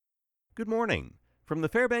Good morning. From the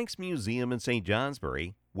Fairbanks Museum in St.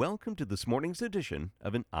 Johnsbury, welcome to this morning's edition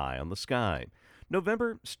of An Eye on the Sky.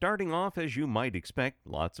 November starting off as you might expect,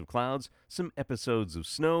 lots of clouds, some episodes of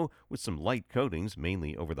snow with some light coatings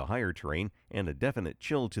mainly over the higher terrain, and a definite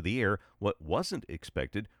chill to the air. What wasn't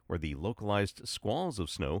expected were the localized squalls of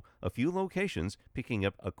snow, a few locations picking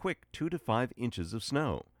up a quick 2 to 5 inches of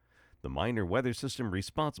snow. The minor weather system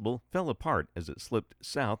responsible fell apart as it slipped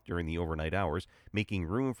south during the overnight hours, making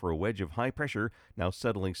room for a wedge of high pressure now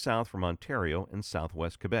settling south from Ontario and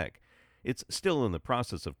southwest Quebec. It's still in the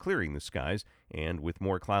process of clearing the skies, and with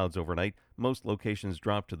more clouds overnight, most locations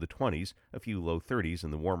drop to the 20s, a few low 30s in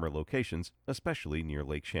the warmer locations, especially near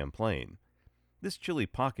Lake Champlain. This chilly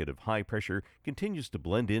pocket of high pressure continues to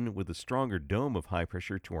blend in with a stronger dome of high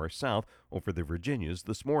pressure to our south over the Virginias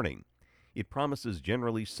this morning. It promises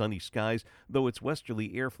generally sunny skies, though its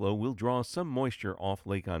westerly airflow will draw some moisture off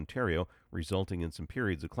Lake Ontario, resulting in some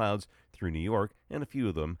periods of clouds through New York and a few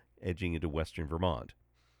of them edging into western Vermont.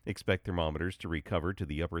 Expect thermometers to recover to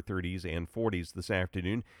the upper 30s and 40s this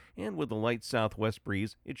afternoon, and with a light southwest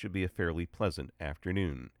breeze, it should be a fairly pleasant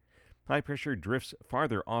afternoon. High pressure drifts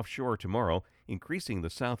farther offshore tomorrow, increasing the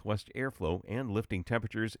southwest airflow and lifting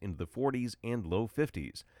temperatures into the 40s and low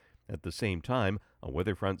 50s. At the same time, a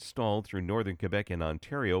weather front stalled through northern Quebec and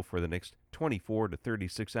Ontario for the next 24 to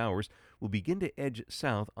 36 hours will begin to edge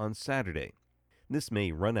south on Saturday. This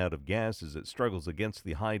may run out of gas as it struggles against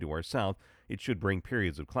the high to our south. It should bring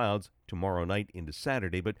periods of clouds tomorrow night into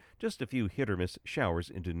Saturday, but just a few hit-or-miss showers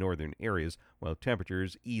into northern areas, while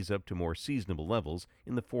temperatures ease up to more seasonable levels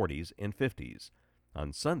in the 40s and 50s.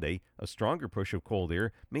 On Sunday, a stronger push of cold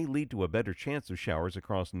air may lead to a better chance of showers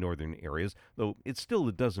across northern areas, though it still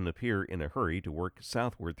doesn't appear in a hurry to work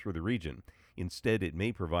southward through the region. Instead, it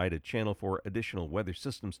may provide a channel for additional weather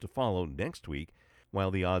systems to follow next week.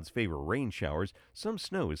 While the odds favor rain showers, some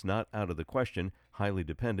snow is not out of the question, highly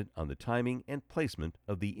dependent on the timing and placement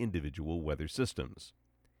of the individual weather systems.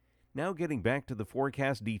 Now getting back to the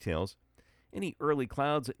forecast details. Any early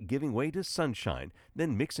clouds giving way to sunshine,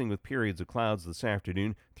 then mixing with periods of clouds this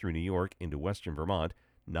afternoon through New York into western Vermont.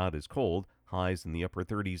 Not as cold, highs in the upper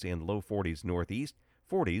 30s and low 40s northeast,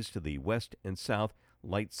 40s to the west and south,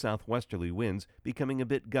 light southwesterly winds becoming a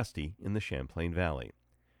bit gusty in the Champlain Valley.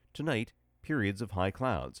 Tonight, periods of high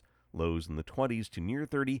clouds, lows in the 20s to near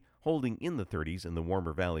 30, holding in the 30s in the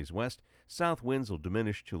warmer valleys west. South winds will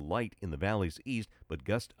diminish to light in the valleys east, but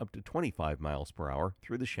gust up to 25 miles per hour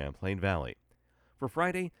through the Champlain Valley. For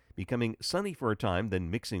Friday, becoming sunny for a time, then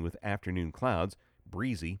mixing with afternoon clouds,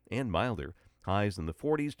 breezy and milder. Highs in the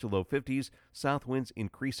 40s to low 50s, south winds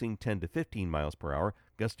increasing 10 to 15 miles per hour,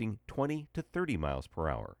 gusting 20 to 30 miles per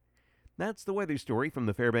hour. That's the weather story from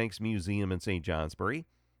the Fairbanks Museum in St. Johnsbury.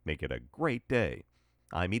 Make it a great day.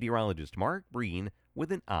 I'm meteorologist Mark Breen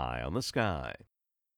with An Eye on the Sky.